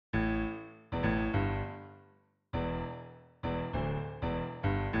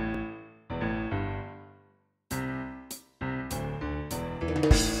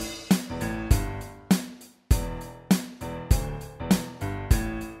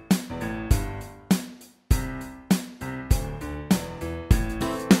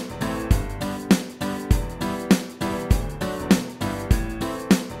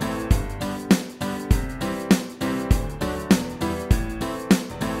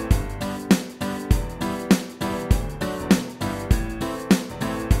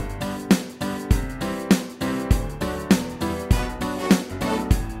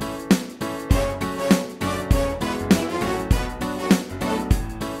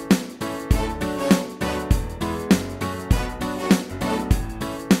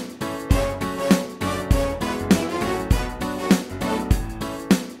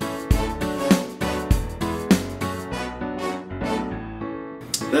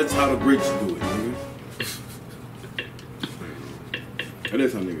That's how the Greeks do it, nigga. That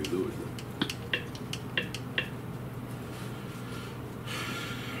is how niggas do it,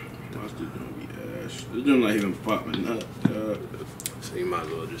 though. Watch this gonna be ash. This joint not even popping up, So you might as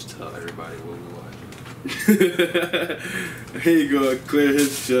well just tell everybody what we're watching. He gonna clear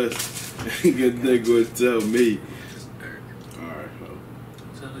his chest and get that gonna tell me. Alright, well.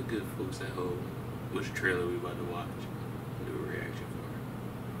 Tell the good folks at home which trailer we about to watch. Do a reaction for.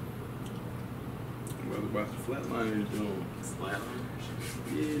 What about the Flatliners doing? Flatliners?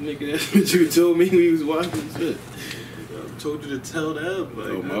 Yeah, nigga, that's what you told me when you was watching shit. I told you to tell them.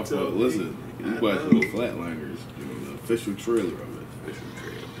 Like, oh, my fault. Listen, we watching the Flatliners, you know, the official trailer of it. Official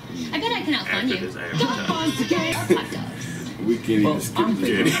trailer. I bet I can outrun you. Don't pause to get hot dogs. We can't even skip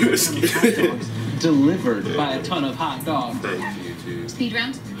the hot dogs delivered by a ton of hot dogs. Thank you, too. Speed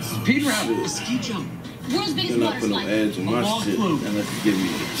round? Speed round. Ski jump. World's biggest They're not water putting no slide. ads on my shit unless you give me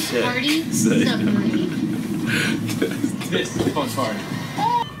a check. Party submarine. This is the fun part.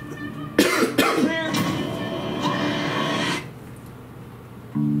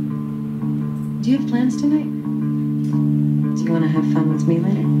 Do you have plans tonight? Do you want to have fun with me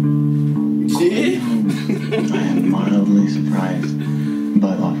later? Yeah. I am mildly surprised,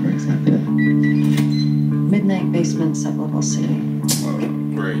 but offer accepted. Midnight basement, sub-level C.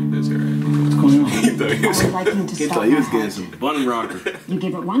 Right, that's alright. What's going on? I would like you to Can't stop tell you was my getting heart. some bun rocker. You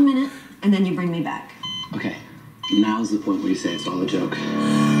give it 1 minute, and then you bring me back. Okay, now's the point where you say it's all a joke.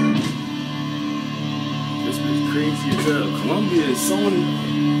 This is crazy as hell. Columbia and Sony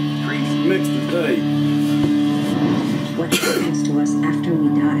crazy mix today. What happens to us after we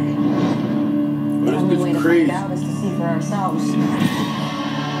die? The only way to crazy. find out is to see for ourselves.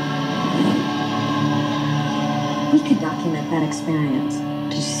 We could document that experience.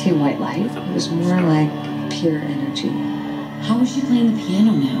 Did you see white light? It was more like pure energy. How is she playing the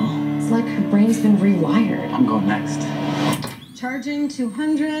piano now? It's like her brain's been rewired. I'm going next. Charging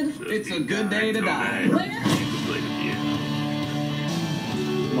 200. It's a good day to die.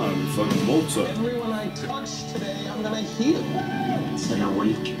 Might be fucking Mozart. Everyone I touch today, I'm gonna heal. So now what do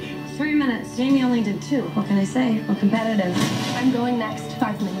you do? 3 minutes. Jamie only did 2. What can I say? We're competitive. I'm going next.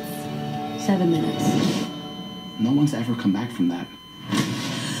 5 minutes. 7 minutes. No one's ever come back from that.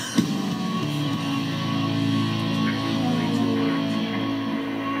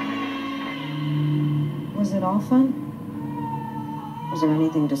 Was it all fun? Was there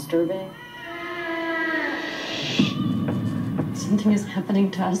anything disturbing? Something is happening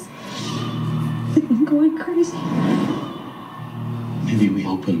to us. I'm going crazy. Maybe we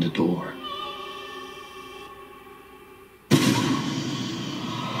opened the door.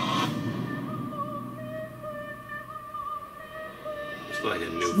 It's like a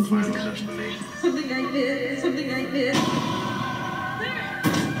new Final Destination. Something I did. Something I did.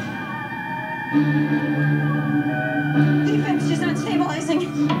 Defense just not stabilizing.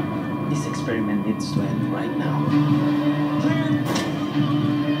 This experiment needs to end right now.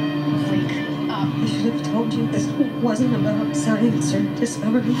 Wake up. I should have told you this wasn't about science or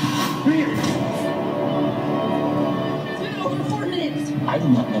discovery. It's been over 4 minutes. I did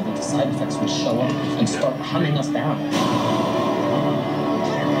not know that the side effects would show up and start hunting us down.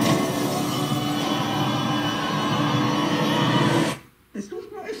 This was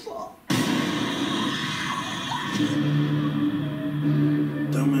my fault.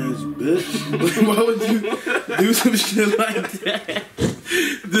 Dumbass bitch. Why would you do some shit like that?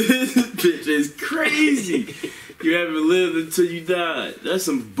 This bitch is crazy. You haven't lived until you died. That's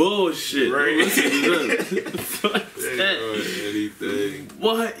some bullshit. Right. Listen to this. Fuck that. Anything.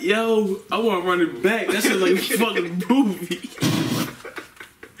 What? Yo, I want to run it back. That shit like a fucking movie.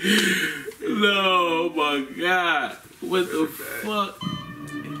 No, oh my God. What the fuck?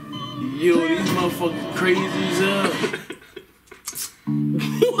 Yo, these motherfuckers crazy as hell.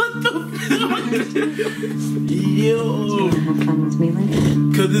 What the fuck? Yo. Have fun with me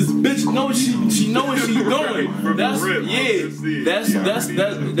later. Cause this bitch knows she know what she's doing.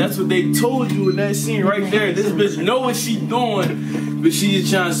 That's what they told you in that scene right there. This bitch know what she's doing, but she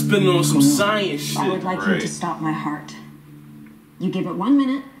just trying to spin it on some science shit. I would like you to stop my heart. You give it 1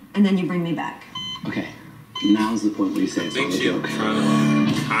 minute, and then you bring me back. Okay, now's the point where you say I it's think all a she's joke. trying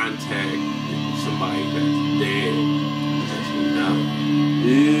to contact somebody that's dead. That she knows.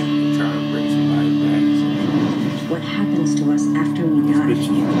 Yeah. Trying to bring somebody back. What happens to us after we Bitch die? is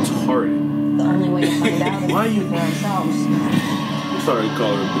retarded. The only way to find out is Why you- for ourselves. I'm sorry to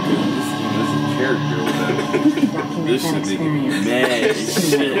call her because this is a character or whatever. Document This that shit nigga experience. mad as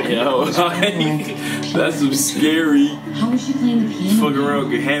shit, yo. Like, that's some scary How is she playing the piano? fuck around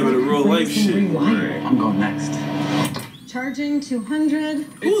can have in real life shit. I'm going next. Charging 200.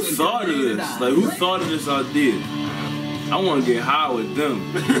 Who thought of this? Like, who thought of this idea? I want to get high with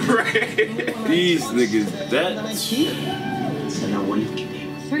them. These niggas, that shit. So now what do you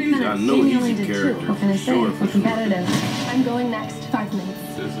need? 3 minutes. I know Jamie he's only a did character. 2. What can I say? Sure. We're competitive. I'm going next. 5 minutes.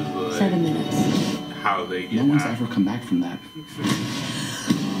 This is like 7 minutes. how they get No one's high. ever come back from that. Then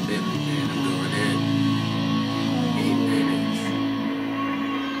again, I'm going in. 8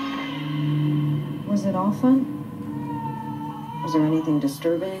 minutes. Was it all fun? Was there anything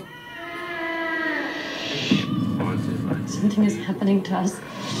disturbing? Something is happening to us.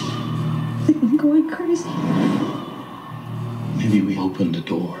 I'm going crazy. Maybe we opened the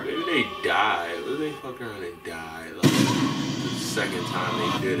door. Maybe they died. What if they fuck around and die? Like, the second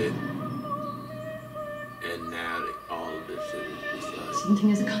time they did it. And now all of this shit is just like, Something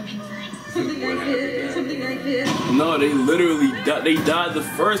is coming for us. what happened? No, they literally they died the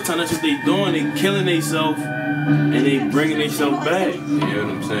first time. That's what they doing. They killing themselves and they bringing themselves back. You know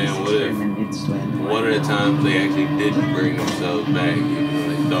what I'm saying? What if one of the times they actually didn't bring themselves back,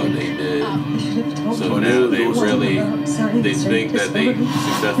 even though they thought they did? So now they really, they think that they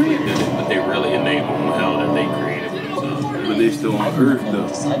successfully did it, but they really in their own hell that they created for themselves. But they still on Earth The though.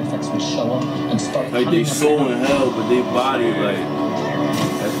 side effects would show up and start Like humming they up. soul in hell, but they body like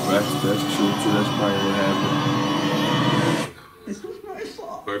that's true too. That's probably what happened.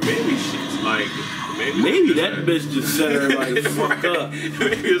 Or maybe she's like, Maybe that bitch just set everybody the fuck up.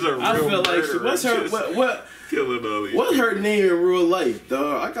 Maybe it's a real I feel like murderer what's her just what killing all these. what's her name in real life,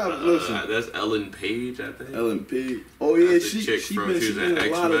 dog? I gotta listen. That's Ellen Page, I think. Ellen Page. Oh yeah, That's the she chick she from- been she was in in a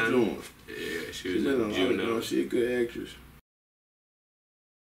lot of X-Men. joints. Yeah, she She was been in a in lot of Juno. joints. She a good actress.